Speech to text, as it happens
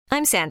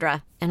I'm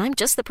Sandra, and I'm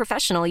just the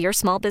professional your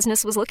small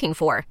business was looking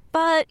for.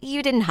 But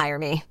you didn't hire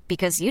me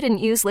because you didn't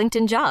use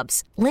LinkedIn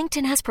Jobs.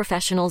 LinkedIn has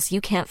professionals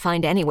you can't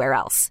find anywhere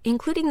else,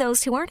 including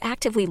those who aren't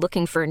actively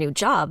looking for a new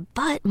job,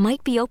 but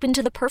might be open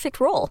to the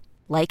perfect role,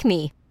 like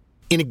me.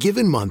 In a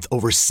given month,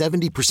 over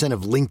 70%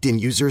 of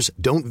LinkedIn users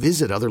don't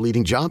visit other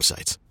leading job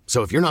sites.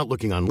 So if you're not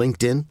looking on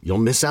LinkedIn, you'll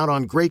miss out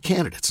on great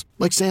candidates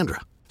like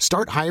Sandra.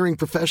 Start hiring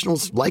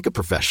professionals like a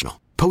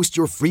professional. Post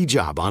your free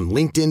job on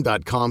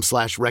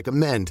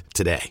linkedin.com/recommend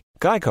today.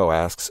 Geico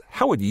asks,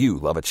 how would you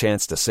love a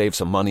chance to save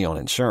some money on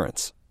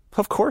insurance?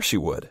 Of course you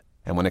would.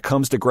 And when it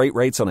comes to great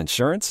rates on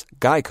insurance,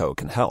 Geico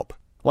can help.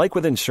 Like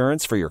with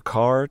insurance for your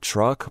car,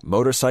 truck,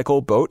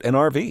 motorcycle, boat, and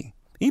RV.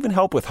 Even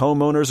help with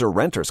homeowners or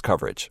renters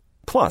coverage.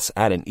 Plus,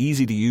 add an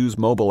easy-to-use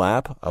mobile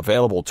app,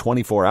 available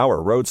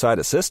 24-hour roadside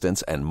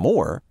assistance, and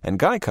more, and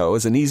Geico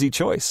is an easy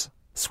choice.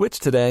 Switch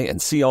today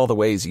and see all the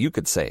ways you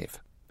could save.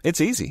 It's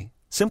easy.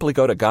 Simply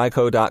go to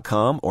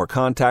geico.com or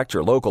contact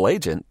your local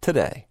agent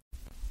today.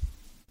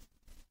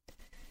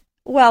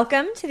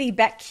 Welcome to the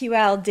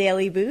BetQL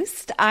Daily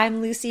Boost.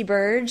 I'm Lucy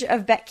Burge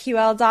of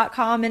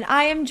BetQL.com, and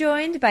I am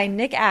joined by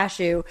Nick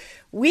Ashew.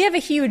 We have a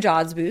huge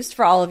odds boost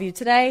for all of you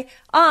today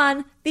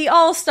on the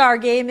All-Star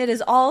Game. It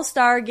is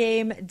All-Star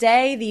Game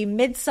Day, the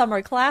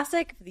Midsummer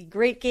Classic, the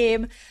great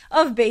game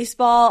of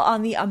baseball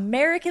on the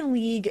American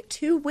League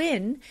to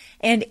win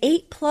and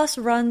 8+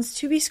 runs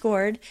to be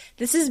scored.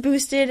 This is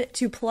boosted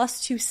to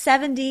plus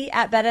 270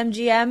 at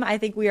BetMGM. I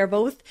think we are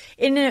both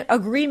in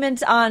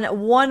agreement on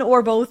one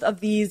or both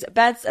of these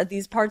bets at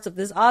these parts of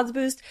this odds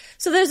boost.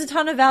 So there's a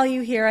ton of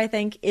value here, I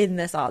think, in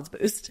this odds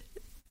boost.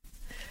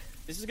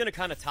 This is going to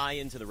kind of tie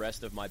into the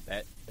rest of my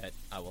bet that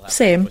I will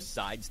have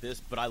besides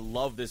this, but I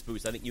love this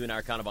boost. I think you and I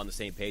are kind of on the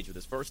same page with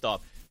this. First off,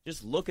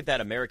 just look at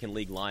that American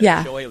League lineup.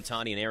 Yeah. Shohei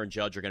Ohtani and Aaron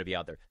Judge are going to be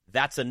out there.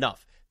 That's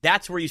enough.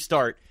 That's where you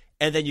start,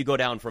 and then you go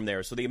down from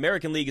there. So the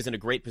American League is in a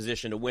great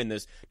position to win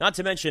this. Not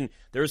to mention,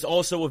 there's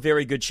also a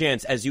very good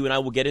chance, as you and I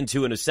will get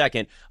into in a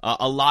second,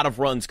 a lot of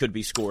runs could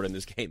be scored in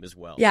this game as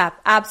well. Yeah,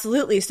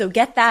 absolutely. So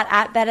get that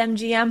at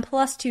BetMGM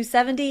plus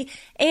 270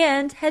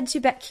 and head to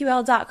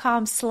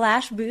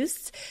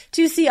BetQL.com/boosts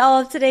to see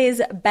all of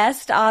today's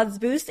best odds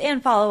boosts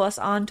and follow us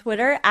on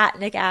Twitter at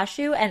Nick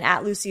Ashew and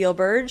at Lucille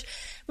Burge.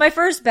 My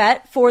first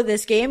bet for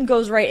this game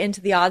goes right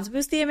into the odds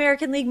boost, the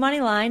American League money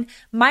line,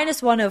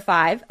 minus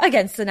 105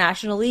 against the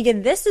National League.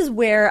 And this is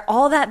where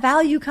all that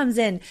value comes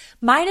in.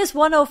 Minus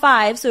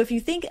 105. So if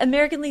you think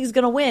American League is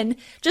going to win,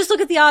 just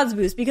look at the odds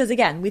boost because,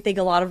 again, we think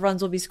a lot of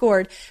runs will be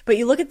scored. But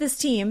you look at this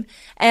team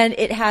and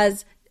it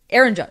has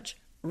Aaron Judge,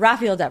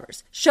 Rafael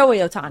Devers, Shohei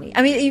Ohtani.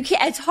 I mean,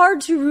 it's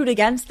hard to root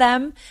against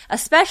them,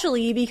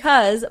 especially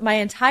because my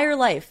entire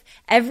life,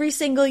 every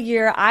single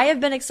year, I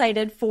have been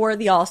excited for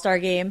the All-Star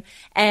Game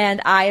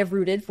and I have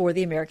rooted for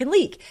the American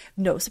League.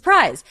 No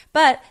surprise.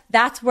 But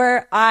that's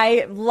where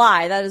I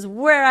lie. That is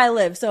where I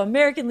live. So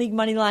American League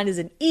money line is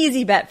an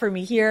easy bet for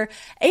me here.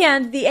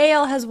 And the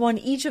AL has won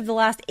each of the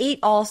last 8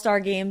 All-Star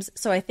games,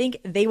 so I think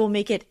they will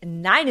make it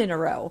 9 in a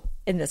row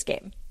in this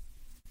game.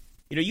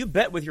 You know, you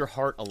bet with your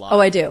heart a lot. Oh,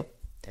 I do.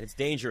 And it's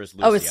dangerous,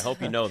 Lucy. I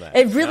hope you know that.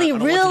 It really, I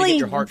don't really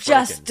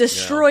just broken,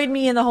 destroyed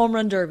me in the home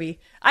run derby.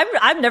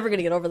 I'm never going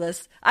to get over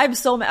this. I'm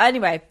so mad.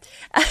 Anyway.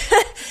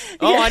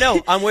 Oh, I know.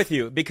 I'm with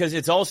you because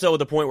it's also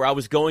the point where I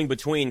was going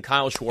between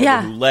Kyle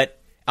Schwarber, who let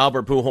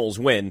Albert Pujols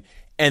win,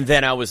 and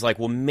then I was like,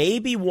 well,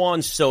 maybe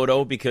Juan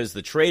Soto because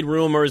the trade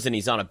rumors and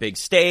he's on a big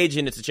stage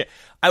and it's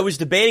I was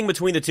debating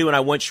between the two and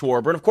I went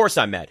Schwarber, and of course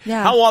I'm mad.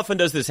 Yeah. How often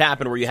does this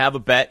happen where you have a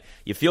bet,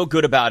 you feel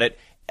good about it,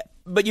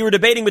 but you were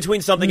debating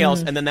between something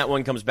else, and then that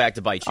one comes back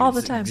to bite you. All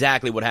the time. That's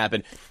exactly what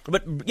happened.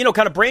 But, you know,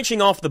 kind of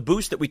branching off the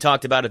boost that we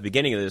talked about at the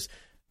beginning of this,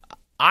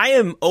 I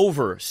am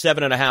over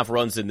 7.5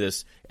 runs in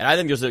this, and I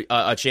think there's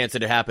a chance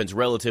that it happens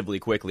relatively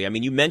quickly. I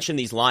mean, you mentioned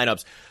these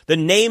lineups, the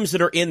names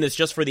that are in this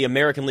just for the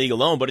American League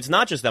alone, but it's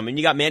not just them. I mean,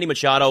 you got Manny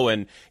Machado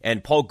and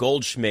Paul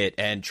Goldschmidt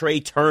and Trey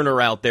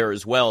Turner out there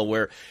as well,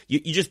 where you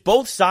just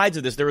both sides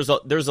of this. There's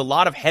a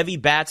lot of heavy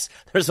bats.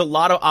 There's a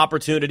lot of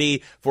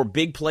opportunity for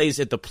big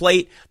plays at the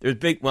plate. There's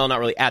well, not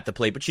really at the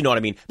plate, but you know what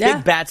I mean. Yeah.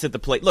 Big bats at the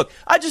plate. Look,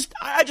 I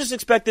just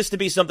expect this to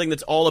be something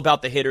that's all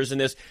about the hitters in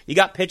this. You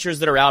got pitchers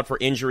that are out for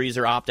injuries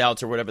or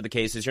opt-outs or whatever the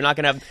case is. You're not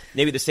going to have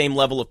maybe the same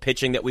level of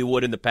pitching that we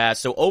would in the past.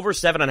 So over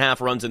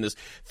 7.5 runs in this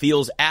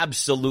feels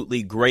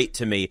absolutely great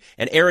to me.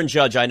 And Aaron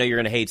Judge, I know you're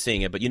going to hate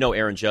seeing it, but you know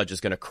Aaron Judge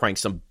is going to crank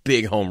some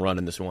big home run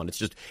in this one.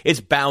 It's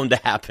bound to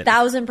happen.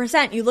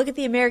 1,000%. You look at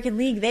the American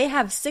League, they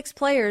have 6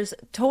 players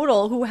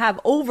total who have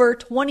over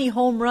 20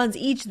 home runs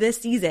each this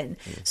season.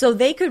 So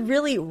they could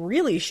really,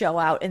 really show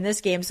out in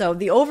this game. So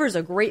the over is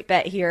a great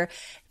bet here.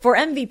 For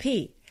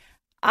MVP,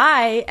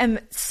 I am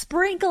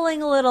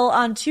sprinkling a little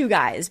on two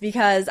guys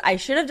because I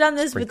should have done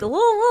this with a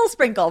little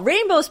sprinkle.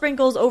 Rainbow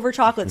sprinkles over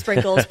chocolate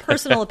sprinkles,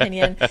 personal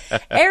opinion.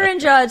 Aaron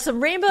Judge, some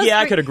rainbow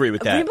I could agree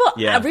with that.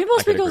 Rainbow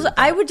sprinkles,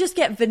 I would just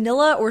get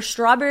vanilla or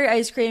strawberry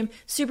ice cream,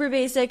 super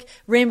basic,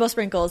 rainbow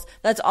sprinkles.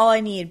 That's all I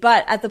need.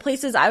 But at the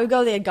places I would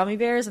go, they had gummy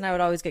bears, and I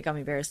would always get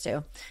gummy bears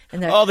too.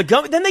 And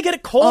then they get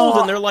it cold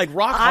and they're like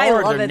rock hard.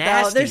 I love they're it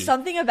nasty. though. There's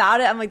something about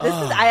it. I'm like,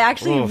 I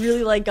actually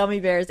really like gummy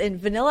bears. And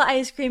vanilla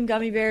ice cream,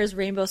 gummy bears,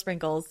 rainbow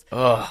sprinkles.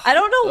 I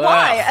don't know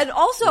why. And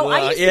also,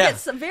 I used to get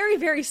some very,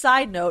 very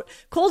side note,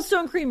 Cold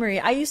Stone Creamery.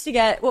 I used to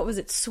get,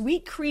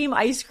 sweet cream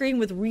ice cream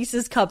with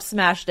Reese's cups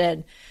smashed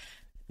in.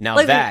 Now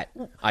that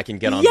I can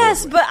get on board with.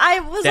 Yes, but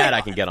I was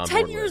I can get on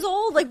 10 board years with.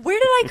 old. Like, where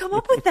did I come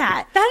up with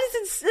that?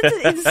 That's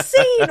an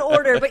insane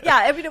order. But yeah,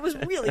 I mean, it was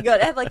really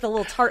good. It had like the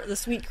little tart, the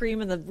sweet cream,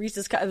 and the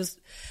Reese's cup. It was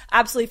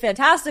absolutely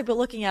fantastic. But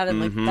looking at it,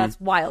 like, that's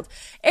wild.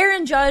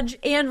 Aaron Judge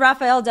and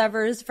Rafael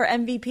Devers for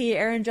MVP.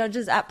 Aaron Judge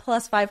is at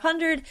plus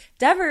 500.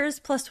 Devers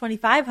plus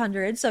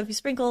 2,500. So if you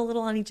sprinkle a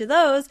little on each of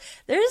those,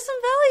 there's some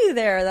value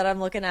there that I'm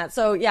looking at.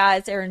 So yeah,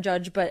 it's Aaron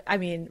Judge. But I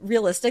mean,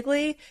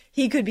 realistically,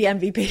 he could be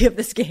MVP of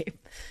this game.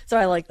 So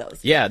I like those.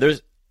 Yeah,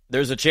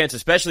 there's a chance,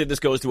 especially if this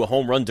goes to a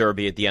home run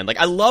derby at the end. Like,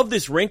 I love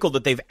this wrinkle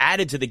that they've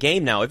added to the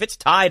game now. If it's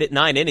tied at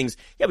 9 innings,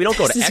 we don't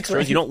go to extras.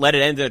 Great. You don't let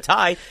it end in a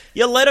tie.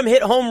 You let them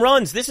hit home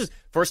runs.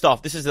 First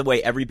off, this is the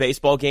way every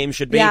baseball game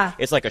should be. Yeah.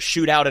 It's like a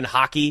shootout in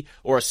hockey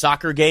or a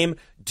soccer game.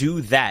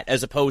 Do that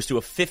as opposed to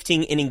a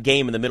 15-inning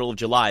game in the middle of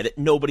July that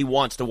nobody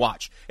wants to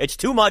watch. It's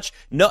too much.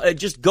 No,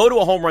 just go to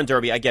a home run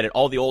derby. I get it.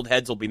 All the old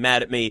heads will be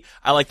mad at me.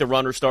 I like the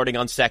runner starting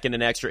on second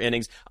in extra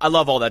innings. I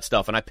love all that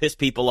stuff, and I piss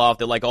people off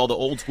that like all the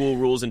old school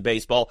rules in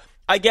baseball.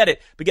 I get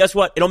it. But guess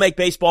what? It'll make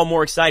baseball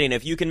more exciting.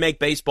 If you can make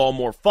baseball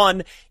more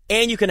fun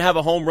and you can have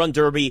a home run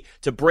derby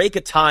to break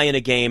a tie in a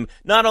game,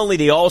 not only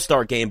the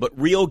All-Star game, but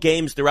real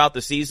games throughout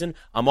the season,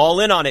 I'm all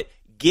in on it.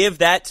 Give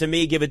that to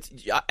me. Give it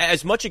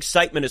as much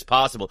excitement as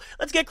possible.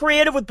 Let's get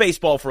creative with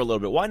baseball for a little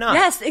bit. Why not?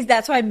 Yes,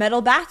 that's why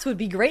metal bats would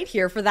be great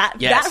here for that.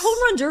 Yes. That home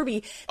run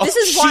derby. This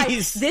is why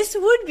this is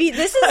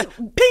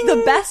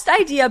the best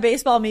idea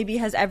baseball maybe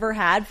has ever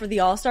had for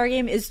the All-Star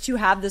game is to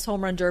have this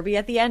home run derby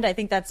at the end. I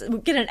think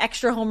get an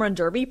extra home run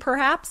derby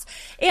perhaps.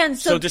 And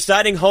so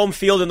deciding home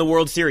field in the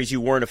World Series you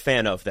weren't a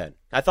fan of then.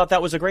 I thought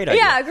that was a great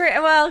idea.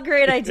 Yeah,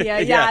 great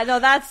idea. Yeah, no,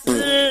 that's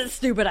a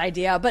stupid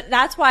idea. But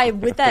that's why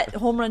with that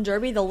home run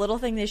derby, the little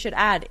thing they should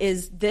add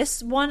is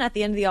this one at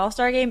the end of the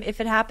All-Star game,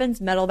 if it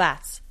happens, metal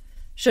bats.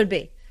 Should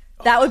be.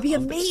 That would be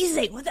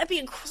amazing. Would that be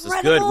incredible? This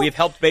is good. We've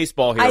helped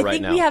baseball here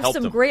right now. I think we have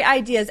some great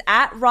ideas.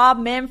 At Rob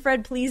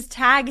Manfred, please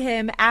tag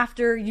him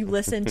after you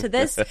listen to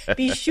this.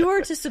 Be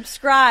sure to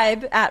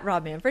subscribe at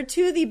Rob Manfred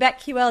to the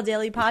BetQL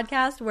Daily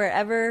Podcast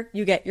wherever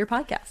you get your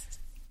podcasts.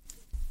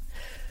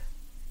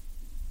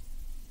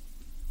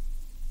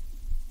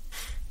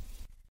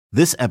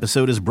 This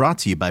episode is brought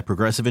to you by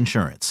Progressive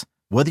Insurance.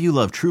 Whether you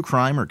love true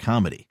crime or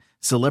comedy,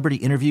 celebrity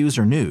interviews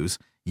or news,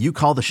 you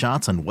call the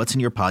shots on what's in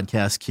your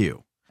podcast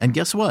queue. And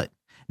guess what?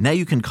 Now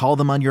you can call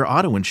them on your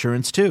auto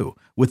insurance too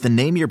with the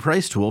Name Your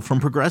Price tool from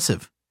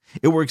Progressive.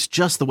 It works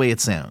just the way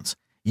it sounds.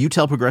 You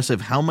tell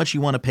Progressive how much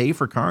you want to pay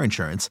for car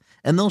insurance,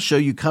 and they'll show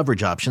you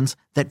coverage options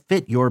that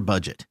fit your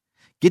budget.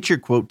 Get your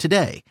quote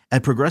today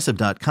at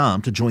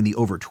Progressive.com to join the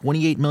over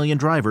 28 million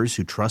drivers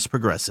who trust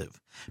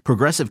Progressive.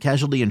 Progressive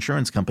Casualty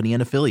Insurance Company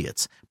and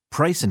Affiliates.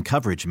 Price and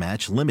coverage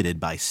match limited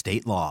by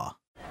state law.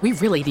 We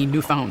really need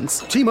new phones.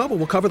 T-Mobile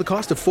will cover the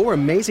cost of 4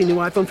 amazing new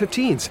iPhone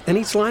 15s, and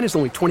each line is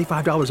only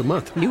 $25 a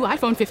month. New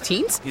iPhone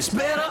 15s? It's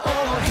better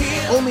over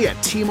here. Only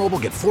at T-Mobile,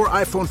 get 4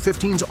 iPhone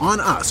 15s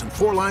on us and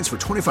 4 lines for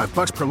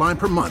 $25 per line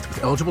per month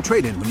with eligible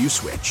trade-in when you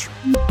switch.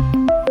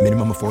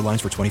 Minimum of 4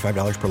 lines for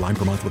 $25 per line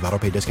per month with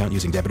autopay discount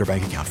using debit or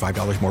bank account.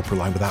 $5 more per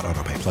line without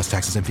autopay, plus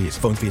taxes and fees.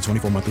 Phone fee at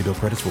 24 monthly bill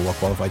credits for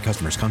well-qualified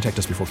customers. Contact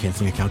us before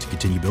canceling account to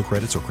continue bill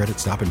credits or credit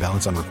stop and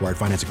balance on required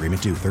finance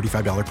agreement due.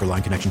 $35 per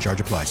line connection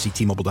charge applies. See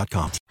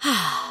T-Mobile.com.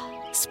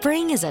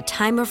 Spring is a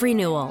time of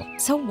renewal,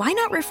 so why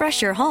not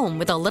refresh your home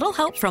with a little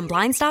help from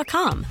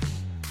Blinds.com?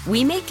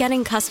 We make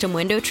getting custom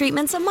window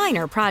treatments a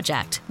minor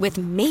project with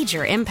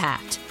major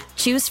impact.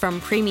 Choose from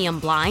premium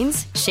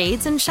blinds,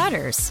 shades, and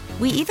shutters.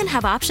 We even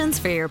have options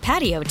for your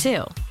patio,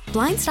 too.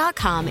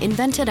 Blinds.com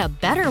invented a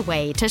better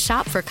way to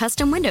shop for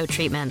custom window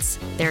treatments.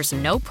 There's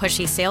no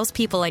pushy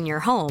salespeople in your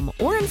home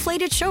or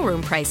inflated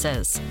showroom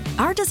prices.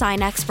 Our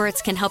design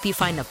experts can help you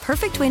find the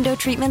perfect window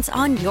treatments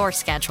on your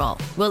schedule.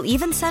 We'll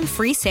even send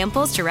free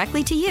samples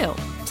directly to you.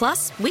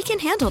 Plus, we can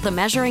handle the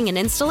measuring and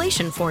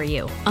installation for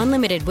you.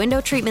 Unlimited window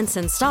treatments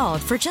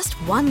installed for just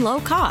one low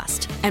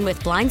cost. And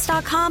with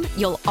Blinds.com,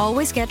 you'll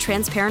always get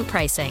transparent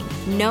pricing.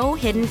 No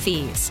hidden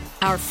fees.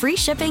 Our free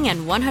shipping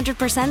and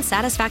 100%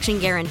 satisfaction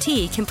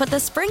guarantee can put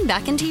the spring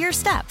back into your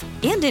step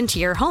and into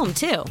your home,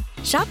 too.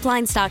 Shop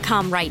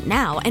Blinds.com right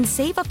now and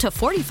save up to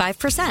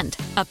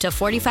 45%. Up to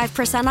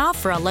 45% off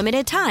for a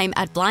limited time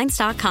at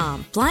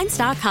Blinds.com.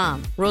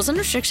 Blinds.com. Rules and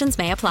restrictions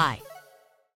may apply.